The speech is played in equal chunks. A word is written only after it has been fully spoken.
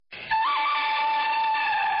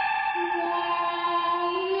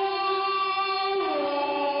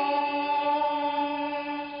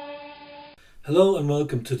Hello and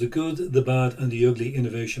welcome to the Good, the Bad and the Ugly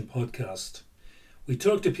Innovation Podcast. We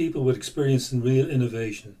talk to people with experience in real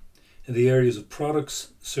innovation in the areas of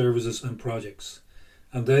products, services and projects.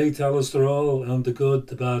 And they tell us they're all on the good,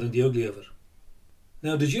 the bad and the ugly of it.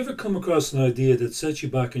 Now, did you ever come across an idea that sets you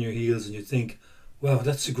back on your heels and you think, wow,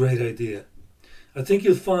 that's a great idea? I think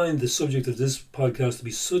you'll find the subject of this podcast to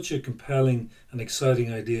be such a compelling and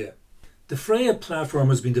exciting idea. The Freya platform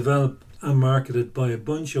has been developed and marketed by a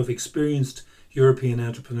bunch of experienced European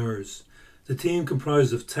entrepreneurs. The team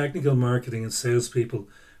comprised of technical marketing and salespeople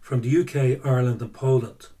from the UK, Ireland and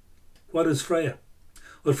Poland. What is Freya?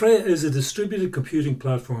 Well, Freya is a distributed computing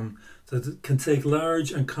platform that can take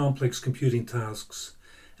large and complex computing tasks,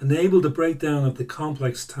 enable the breakdown of the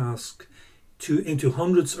complex task into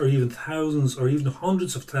hundreds or even thousands or even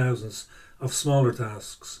hundreds of thousands of smaller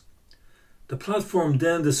tasks. The platform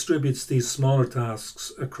then distributes these smaller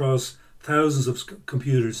tasks across thousands of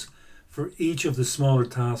computers for each of the smaller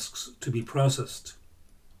tasks to be processed.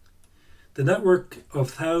 The network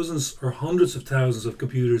of thousands or hundreds of thousands of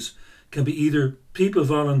computers can be either people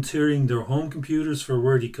volunteering their home computers for a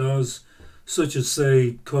worthy cause, such as,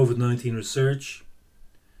 say, COVID-19 research,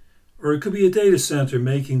 or it could be a data center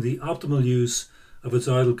making the optimal use of its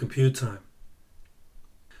idle compute time.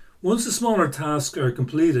 Once the smaller tasks are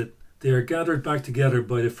completed, they are gathered back together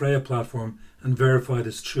by the Freya platform and verified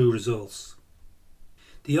as true results.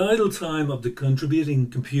 The idle time of the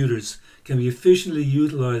contributing computers can be efficiently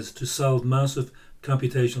utilized to solve massive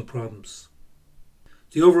computational problems.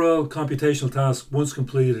 The overall computational task, once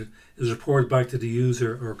completed, is reported back to the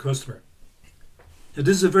user or customer. Now,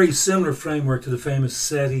 this is a very similar framework to the famous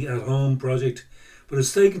SETI at Home project, but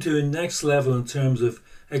it's taken to a next level in terms of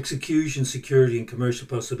execution, security and commercial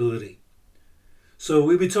possibility. So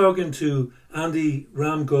we'll be talking to Andy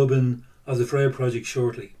Ramgobin of the Freya project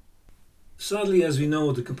shortly. Sadly, as we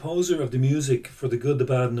know, the composer of the music for the Good, the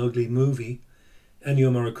Bad and Ugly movie, Ennio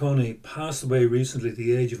Morricone, passed away recently at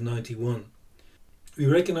the age of 91. We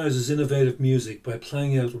recognise his innovative music by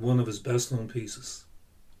playing out one of his best-known pieces.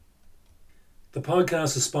 The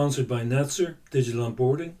podcast is sponsored by Netzer Digital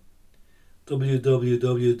Onboarding,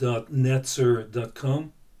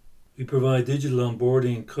 www.netzer.com. We provide digital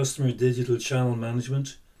onboarding and customer digital channel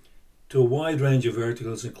management to a wide range of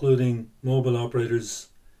verticals, including mobile operators,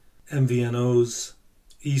 MVNOs,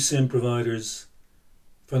 eSIM providers,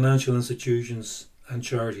 financial institutions and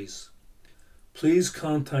charities. Please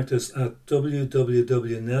contact us at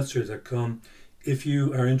www.netzer.com if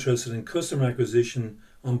you are interested in customer acquisition,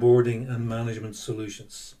 onboarding and management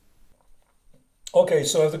solutions. Okay,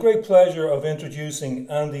 so I have the great pleasure of introducing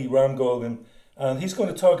Andy Ramgobin, and he's going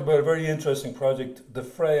to talk about a very interesting project, the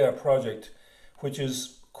Freya project, which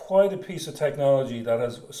is quite a piece of technology that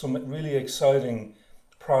has some really exciting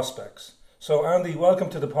prospects. So Andy, welcome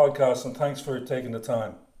to the podcast and thanks for taking the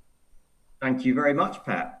time. Thank you very much,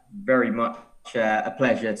 Pat. Very much a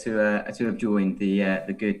pleasure to have joined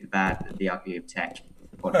the Good, the Bad, and the Ugly of Tech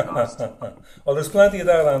podcast. Well, there's plenty of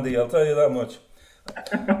that, Andy, I'll tell you that much.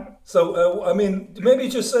 So, maybe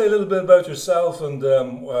just say a little bit about yourself and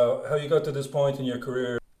how you got to this point in your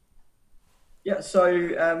career. Yeah, so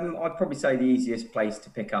I'd probably say the easiest place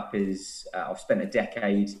to pick up is I've spent a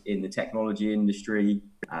decade in the technology industry,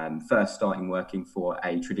 first starting working for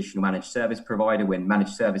a traditional managed service provider when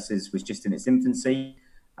managed services was just in its infancy.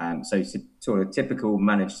 So sort of typical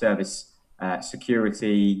managed service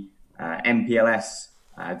security, MPLS,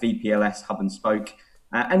 VPLS, hub and spoke,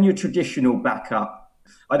 and your traditional backup.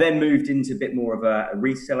 I then moved into a bit more of a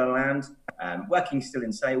reseller land, working still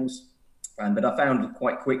in sales. But I found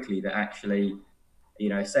quite quickly that actually,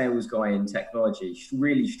 a sales guy in technology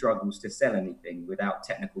really struggles to sell anything without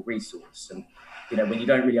technical resource. And, when you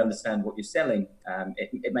don't really understand what you're selling,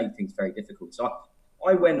 it made things very difficult. So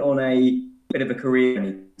I went on a bit of a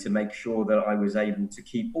career to make sure that I was able to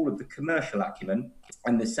keep all of the commercial acumen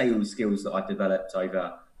and the sales skills that I developed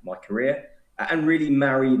over my career and really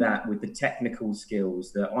marry that with the technical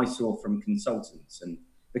skills that I saw from consultants. And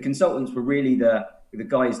the consultants were really the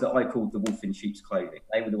guys that I called the wolf in sheep's clothing.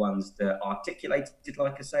 They were the ones that articulated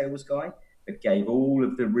like a sales guy, but gave all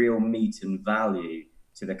of the real meat and value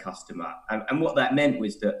to the customer. And what that meant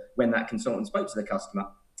was that when that consultant spoke to the customer,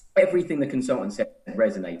 everything the consultant said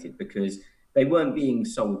resonated because they weren't being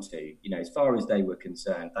sold to. As far as they were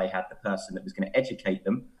concerned, they had the person that was going to educate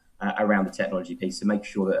them around the technology piece to make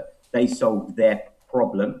sure that they solved their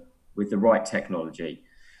problem with the right technology.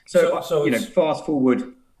 So fast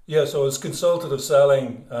forward. Yeah, so it's consultative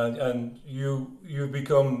selling, and you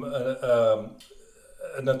become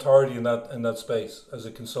an authority in that space as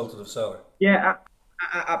a consultative seller. Yeah,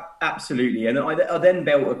 Absolutely. And I then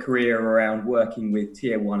built a career around working with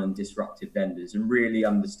tier one and disruptive vendors and really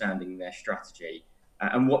understanding their strategy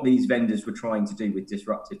and what these vendors were trying to do with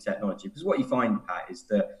disruptive technology. Because what you find, Pat, is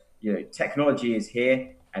that technology is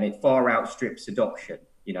here and it far outstrips adoption.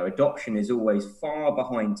 Adoption is always far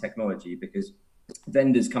behind technology because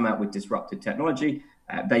vendors come out with disruptive technology.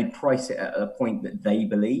 They price it at a point that they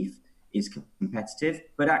believe is competitive,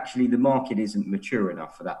 but actually the market isn't mature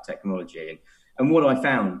enough for that technology. And what I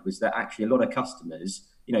found was that actually a lot of customers,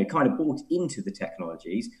 kind of bought into the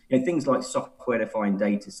technologies, things like software-defined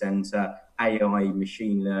data center, AI,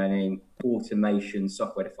 machine learning, automation,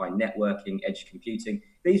 software-defined networking, edge computing.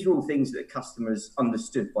 These are all things that customers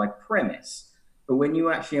understood by premise. But when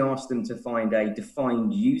you actually ask them to find a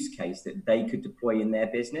defined use case that they could deploy in their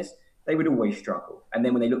business, they would always struggle. And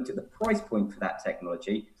then when they looked at the price point for that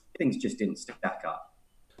technology, things just didn't stack up.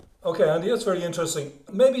 Okay, Andy, that's very interesting.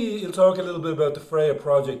 Maybe you'll talk a little bit about the Freya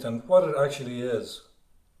project and what it actually is.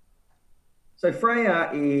 So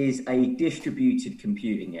Freya is a distributed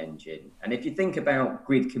computing engine. And if you think about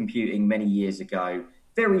grid computing many years ago,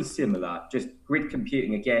 very similar, just grid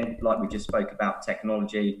computing again, like we just spoke about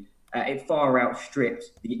technology, it far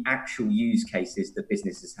outstripped the actual use cases that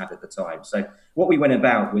businesses had at the time. So what we went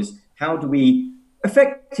about was how do we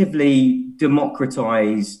effectively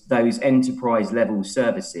democratize those enterprise level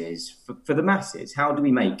services for the masses? How do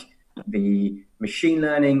we make the machine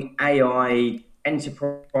learning, AI,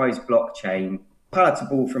 enterprise blockchain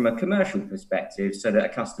palatable from a commercial perspective so that a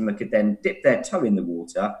customer could then dip their toe in the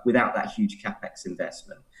water without that huge CapEx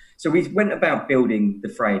investment? So we went about building the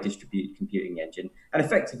Freya distributed computing engine. And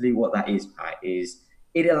effectively what that is, Pat, is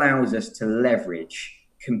it allows us to leverage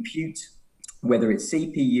compute, whether it's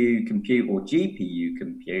CPU compute or GPU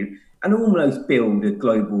compute, and almost build a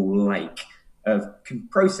global lake of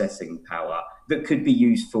processing power that could be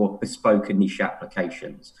used for bespoke and niche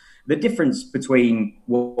applications. The difference between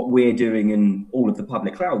what we're doing and all of the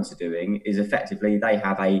public clouds are doing is effectively they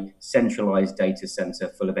have a centralized data center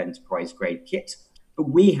full of enterprise grade kit, but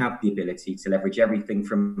we have the ability to leverage everything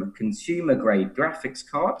from a consumer grade graphics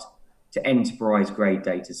card to enterprise grade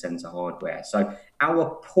data center hardware. So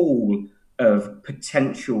our pool of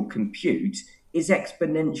potential compute is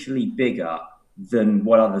exponentially bigger than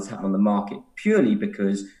what others have on the market, purely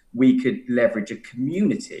because we could leverage a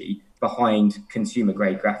community behind consumer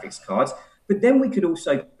grade graphics cards. But then we could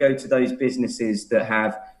also go to those businesses that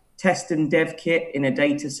have test and dev kit in a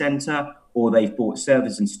data center, or they've bought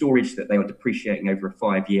servers and storage that they are depreciating over a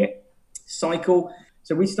 5-year cycle.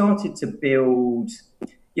 So we started to build,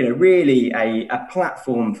 really a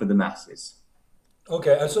platform for the masses.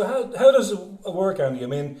 Okay, and so how does it work, Andy? I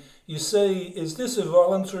mean, you say, is this a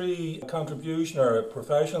voluntary contribution or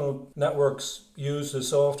professional networks use the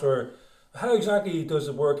software? How exactly does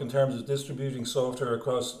it work in terms of distributing software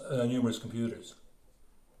across numerous computers?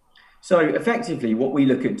 So effectively, what we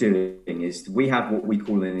look at doing is we have what we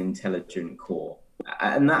call an intelligent core.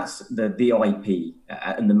 And that's the IP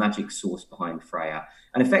and the magic source behind Freya.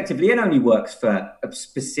 And effectively, it only works for a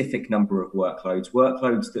specific number of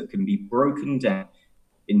workloads that can be broken down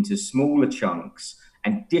into smaller chunks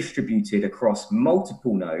and distributed across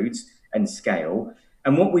multiple nodes and scale.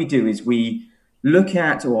 And what we do is we look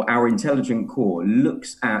at, or our intelligent core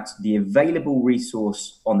looks at the available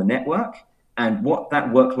resource on the network and what that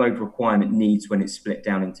workload requirement needs when it's split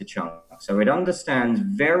down into chunks. So it understands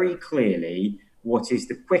very clearly what is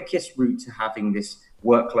the quickest route to having this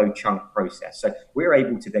workload chunk process. So we're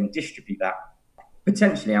able to then distribute that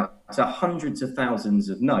potentially out to hundreds of thousands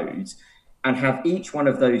of nodes and have each one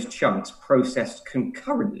of those chunks processed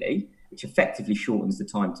concurrently, which effectively shortens the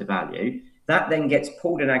time to value. That then gets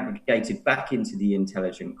pulled and aggregated back into the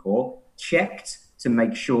intelligent core, checked to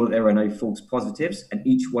make sure there are no false positives, and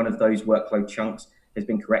each one of those workload chunks has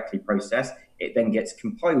been correctly processed. It then gets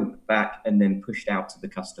compiled back and then pushed out to the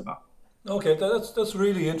customer. Okay, that's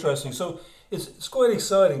really interesting. So it's quite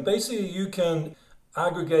exciting. Basically, you can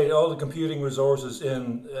aggregate all the computing resources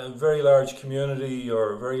in a very large community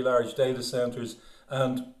or very large data centers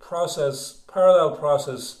and parallel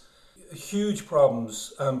process huge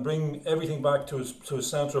problems and bring everything back to a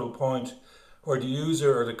central point where the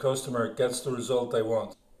user or the customer gets the result they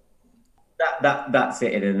want. That's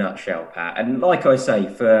it in a nutshell, Pat. And like I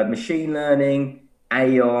say, for machine learning,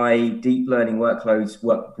 AI, deep learning workloads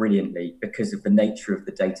work brilliantly because of the nature of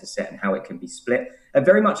the data set and how it can be split.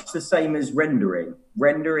 Very much the same as rendering.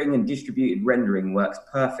 Rendering and distributed rendering works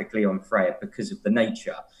perfectly on Freya because of the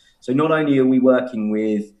nature. So not only are we working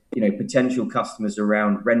with potential customers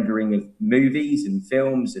around rendering of movies and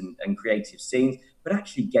films and creative scenes, but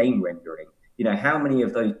actually game rendering. How many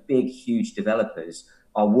of those big, huge developers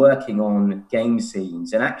are working on game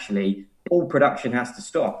scenes, and actually all production has to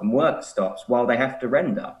stop and work stops while they have to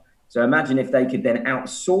render. So imagine if they could then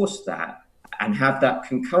outsource that and have that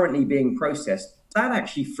concurrently being processed. That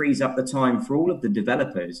actually frees up the time for all of the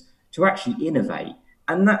developers to actually innovate.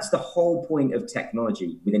 And that's the whole point of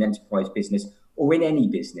technology within enterprise business or in any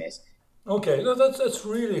business. Okay, no, that's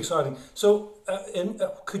really exciting. So,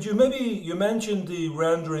 could you maybe, you mentioned the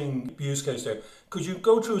rendering use case there. Could you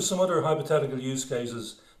go through some other hypothetical use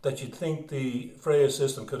cases that you think the Freya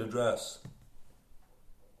system could address?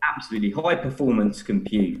 Absolutely. High performance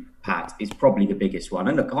compute, Pat, is probably the biggest one.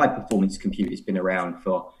 And look, high performance compute has been around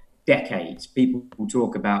for decades. People will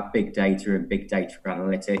talk about big data and big data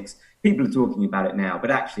analytics. People are talking about it now,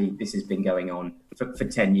 but actually this has been going on for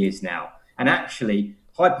 10 years now. And actually,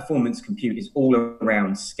 high performance compute is all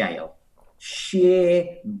around scale,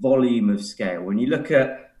 sheer volume of scale. When you look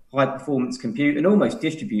at high performance compute and almost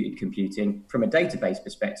distributed computing from a database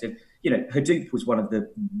perspective, Hadoop was one of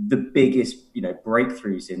the biggest,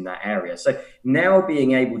 breakthroughs in that area. So now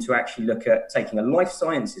being able to actually look at taking a life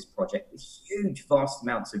sciences project with huge, vast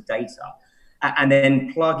amounts of data and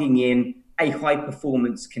then plugging in a high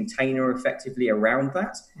performance container effectively around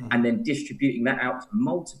that, and then distributing that out to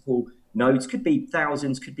multiple nodes, could be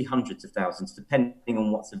thousands, could be hundreds of thousands, depending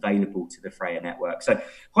on what's available to the Freya network. So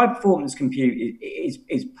high performance compute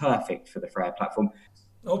is perfect for the Freya platform.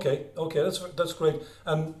 Okay, that's great.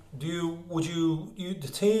 And the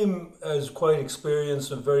team is quite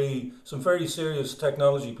experienced and some very serious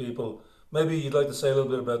technology people. Maybe you'd like to say a little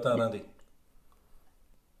bit about that, Andy.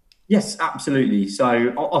 Yes, absolutely.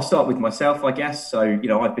 So I'll start with myself, I guess. So,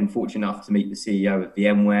 I've been fortunate enough to meet the CEO of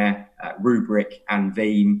VMware, Rubrik and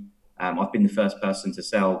Veeam. I've been the first person to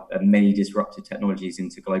sell many disruptive technologies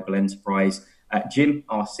into global enterprise. Jim,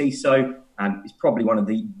 our CISO, is probably one of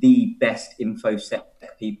the best InfoSec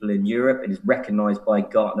people in Europe and is recognized by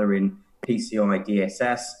Gartner in PCI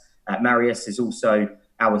DSS. Marius is also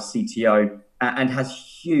our CTO and has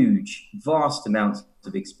vast amounts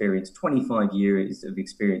of experience, 25 years of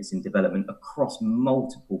experience in development across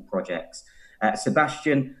multiple projects.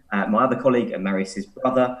 Sebastian, my other colleague and Marius's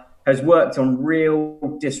brother, has worked on real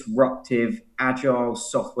disruptive, agile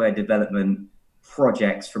software development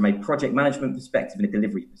projects from a project management perspective and a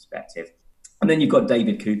delivery perspective. And then you've got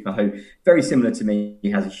David Cooper, who, very similar to me,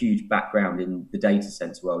 he has a huge background in the data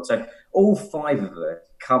center world. So all five of us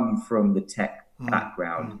come from the tech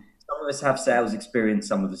background. Some of us have sales experience,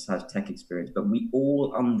 some of us have tech experience, but we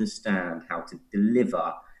all understand how to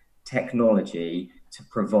deliver technology to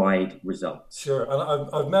provide results. Sure, and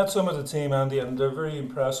I've met some of the team, Andy, and they're very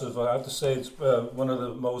impressive. I have to say it's one of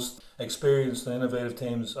the most experienced and innovative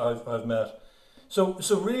teams I've met. So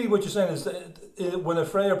really what you're saying is that when a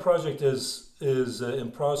Freya project is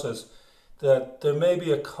in process, that there may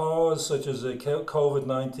be a cause such as a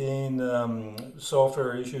COVID-19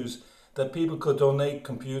 software issues that people could donate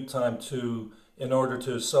compute time to in order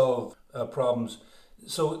to solve problems.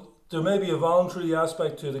 So there may be a voluntary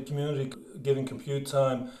aspect to the community giving compute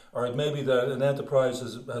time, or it may be that an enterprise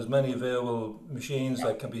has many available machines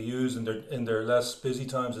that can be used in their less busy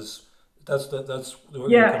times. That's where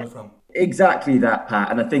you're coming from. Exactly that,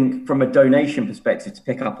 Pat. And I think from a donation perspective, to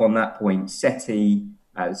pick up on that point, SETI,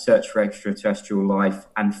 Search for Extraterrestrial Life,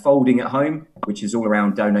 and Folding at Home, which is all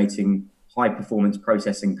around donating high performance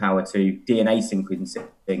processing power to DNA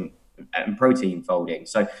sequencing and protein folding.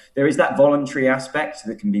 So there is that voluntary aspect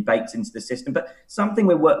that can be baked into the system. But something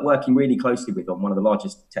we're working really closely with on one of the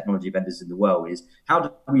largest technology vendors in the world is how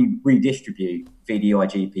do we redistribute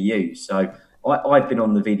VDI GPUs? So I've been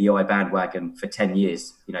on the VDI bandwagon for 10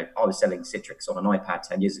 years. I was selling Citrix on an iPad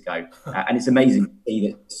 10 years ago. And it's amazing to see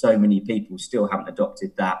that so many people still haven't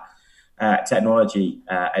adopted that technology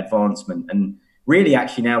advancement. And really,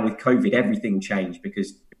 actually, now with COVID, everything changed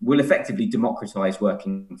because we'll effectively democratize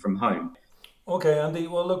working from home. Okay, Andy.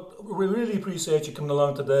 Well, look, we really appreciate you coming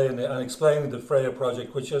along today and explaining the Freya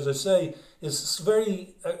project, which, as I say, is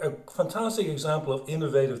a fantastic example of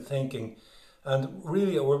innovative thinking. And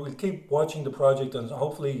really, we'll keep watching the project, and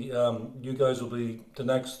hopefully you guys will be the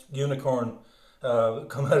next unicorn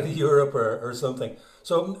come out of Europe or something.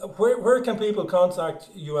 So where can people contact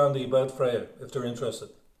you, Andy, about Freya if they're interested?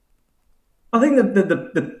 I think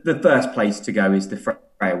the first place to go is the Freya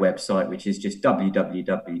website, which is just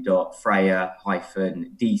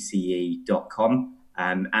www.freya-dce.com.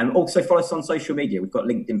 And also follow us on social media. We've got a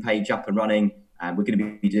LinkedIn page up and running. And we're going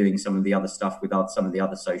to be doing some of the other stuff with some of the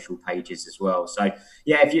other social pages as well. So,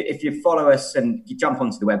 yeah, if you follow us and you jump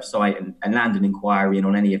onto the website and land an inquiry in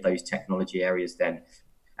on any of those technology areas, then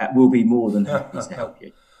we'll be more than happy to help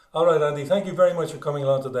you. All right, Andy. Thank you very much for coming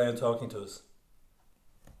along today and talking to us.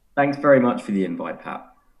 Thanks very much for the invite, Pat.